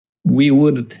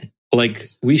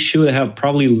we should have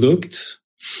probably looked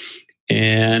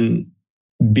and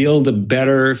build a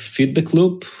better feedback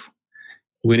loop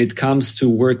when it comes to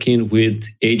working with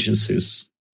agencies.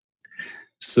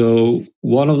 So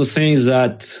one of the things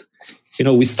that,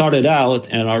 we started out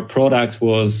and our product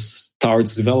was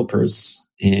towards developers.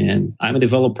 And I'm a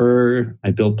developer,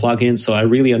 I build plugins, so I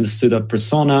really understood that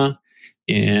persona.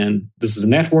 And this is a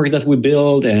network that we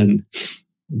build and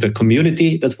the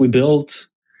community that we built.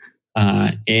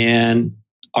 And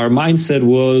our mindset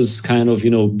was kind of,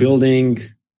 building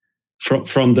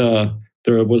from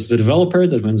there was the developer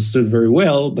that understood very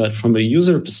well, but from a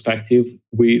user perspective,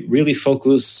 we really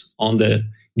focus on the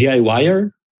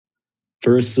DIYer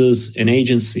versus an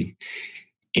agency.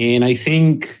 And I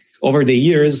think over the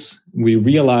years, we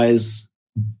realized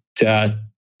that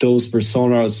those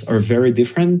personas are very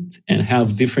different and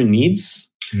have different needs.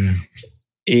 Yeah.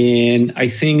 And I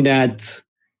think that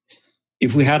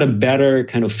if we had a better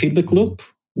kind of feedback loop,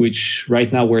 which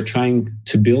right now we're trying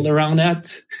to build around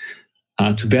that,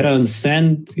 to better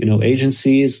understand,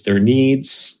 agencies, their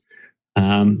needs,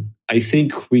 I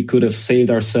think we could have saved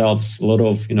ourselves a lot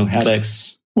of,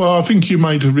 headaches. Well, I think you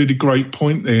made a really great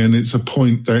point there, and it's a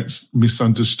point that's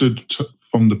misunderstood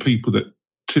from the people that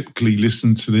typically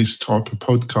listen to this type of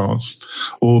podcast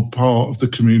or part of the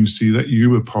community that you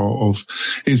were part of,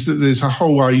 is that there's a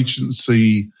whole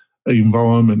agency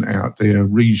environment out there,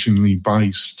 regionally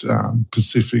based,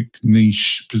 specific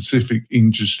niche, specific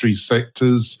industry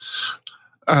sectors.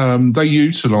 They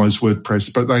utilize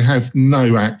WordPress, but they have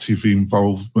no active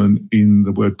involvement in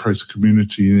the WordPress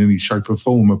community in any shape or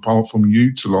form, apart from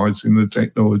utilizing the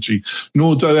technology.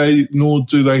 Nor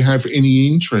do they have any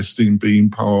interest in being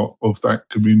part of that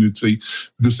community,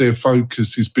 because their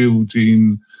focus is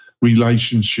building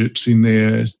relationships in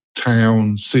their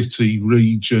town, city,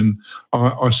 region.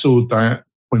 I saw that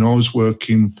when I was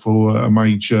working for a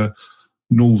major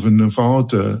Northern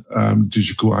Nevada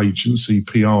digital agency,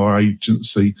 PR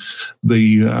agency.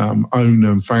 The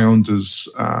owner and founder's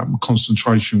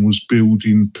concentration was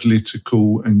building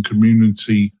political and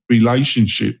community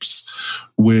relationships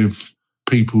with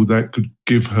people that could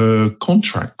give her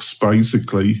contracts,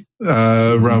 basically.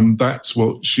 That's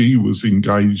what she was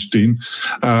engaged in.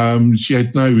 She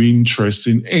had no interest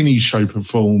in any shape or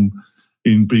form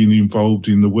in being involved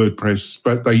in the WordPress,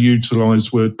 but they utilize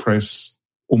WordPress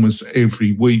almost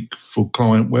every week for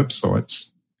client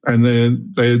websites. And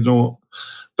they're not,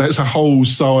 that's a whole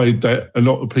side that a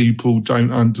lot of people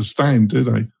don't understand, do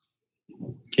they?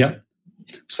 Yeah.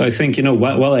 So I think,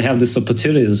 while I have this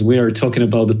opportunity, as we are talking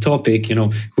about the topic,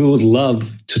 we would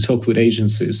love to talk with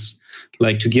agencies,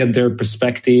 like to get their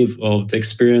perspective of the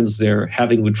experience they're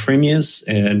having with Freemius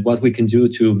and what we can do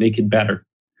to make it better.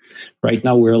 Right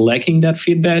now, we're lacking that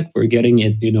feedback. We're getting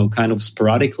it, kind of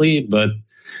sporadically, but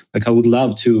like I would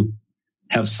love to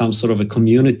have some sort of a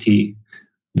community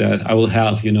that I will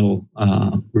have,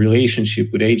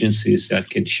 relationship with agencies that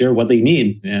can share what they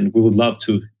need. And we would love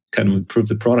to kind of improve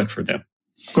the product for them.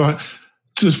 Right.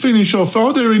 To finish off,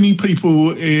 are there any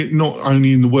people, not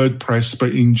only in the WordPress,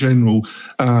 but in general,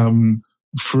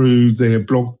 through their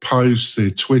blog posts, their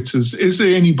Twitters, is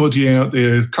there anybody out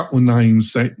there, a couple of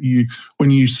names that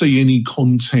when you see any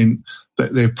content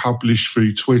that they're published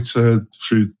through Twitter,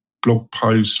 through blog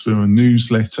posts, through a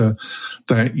newsletter,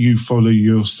 that you follow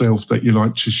yourself, that you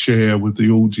like to share with the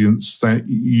audience, that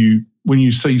when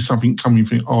you see something coming, you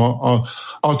think, I'll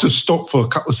just stop for a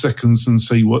couple of seconds and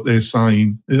see what they're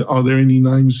saying. Are there any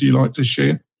names you like to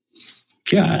share?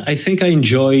 Yeah, I think I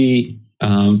enjoy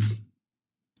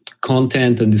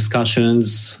content and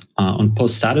discussions on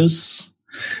post status.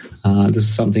 This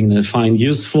is something that I find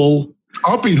useful.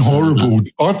 I've been horrible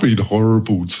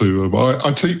to them.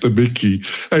 I take the mickey,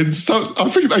 and so I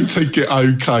think they take it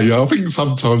okay. I think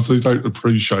sometimes they don't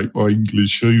appreciate my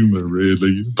English humour,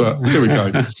 really. But here we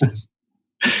go.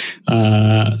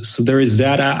 So there is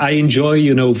that. I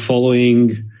enjoy,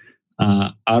 following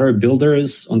other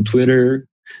builders on Twitter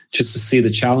just to see the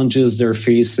challenges they're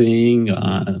facing,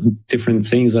 different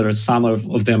things that some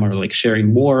of them are like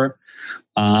sharing more.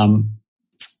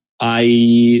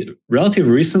 I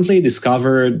relatively recently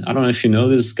discovered, I don't know if you know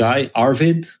this guy,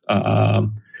 Arvid.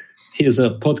 He is a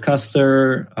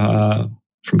podcaster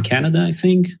from Canada, I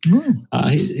think.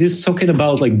 He's talking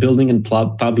about like building in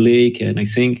public, and I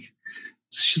think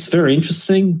it's just very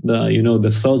interesting.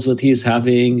 The thoughts that he's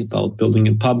having about building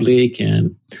in public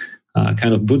and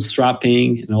kind of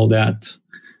bootstrapping and all that.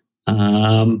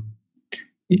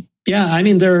 Yeah, I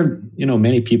mean, there are,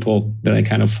 many people that I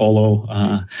kind of follow.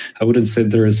 I wouldn't say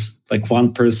there's like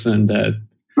one person that,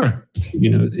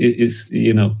 is,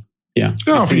 yeah.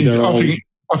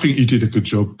 I think you did a good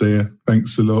job there.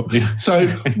 Thanks a lot. Yeah. So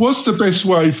what's the best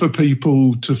way for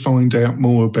people to find out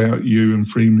more about you and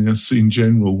Freemius in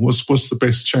general? What's the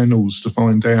best channels to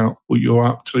find out what you're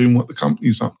up to and what the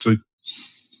company's up to?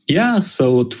 Yeah,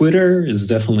 so Twitter is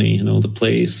definitely, the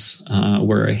place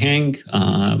where I hang.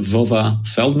 Vova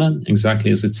Feldman,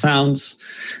 exactly as it sounds.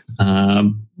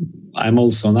 I'm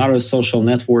also on other social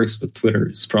networks, but Twitter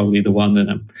is probably the one that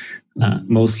I'm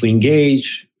mostly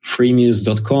engaged.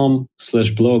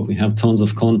 Freemius.com/blog. We have tons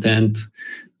of content,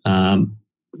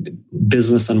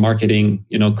 business and marketing,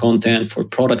 content for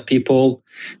product people.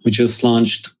 We just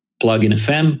launched Plugin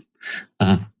FM.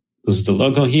 This is the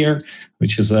logo here,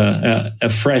 which is a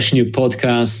fresh new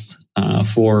podcast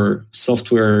for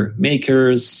software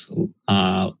makers,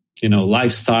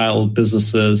 lifestyle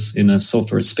businesses in a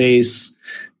software space,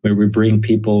 where we bring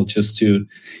people just to,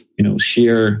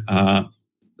 share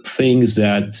things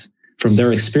that from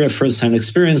their experience, first-hand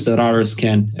experience, that others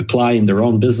can apply in their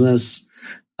own business.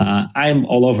 I'm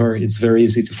all over. It's very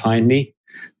easy to find me,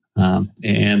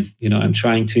 and I'm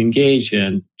trying to engage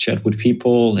and chat with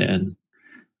people and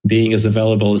being as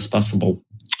available as possible.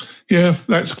 Yeah,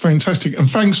 that's fantastic. And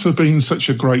thanks for being such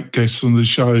a great guest on the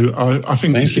show. I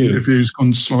think this interview's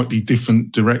gone slightly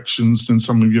different directions than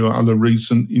some of your other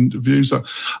recent interviews.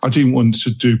 I didn't want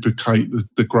to duplicate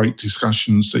the great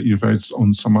discussions that you've had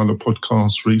on some other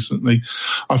podcasts recently.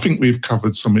 I think we've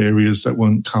covered some areas that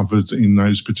weren't covered in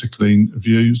those particular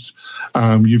interviews.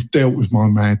 You've dealt with my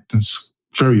madness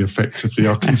very effectively.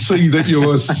 I can see that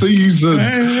you're a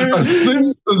seasoned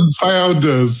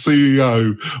founder,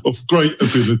 CEO of great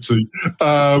ability.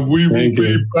 We will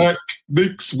be back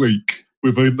next week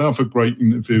with another great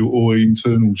interview or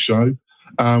internal show.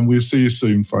 We'll see you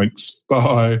soon, folks.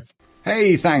 Bye.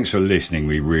 Hey, thanks for listening.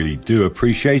 We really do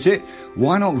appreciate it.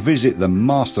 Why not visit the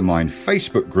Mastermind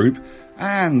Facebook group?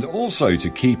 And also, to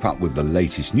keep up with the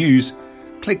latest news,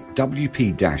 click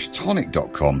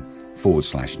WP-Tonic.com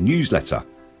www.sensei.com/newsletter.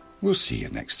 We'll see you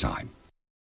next time.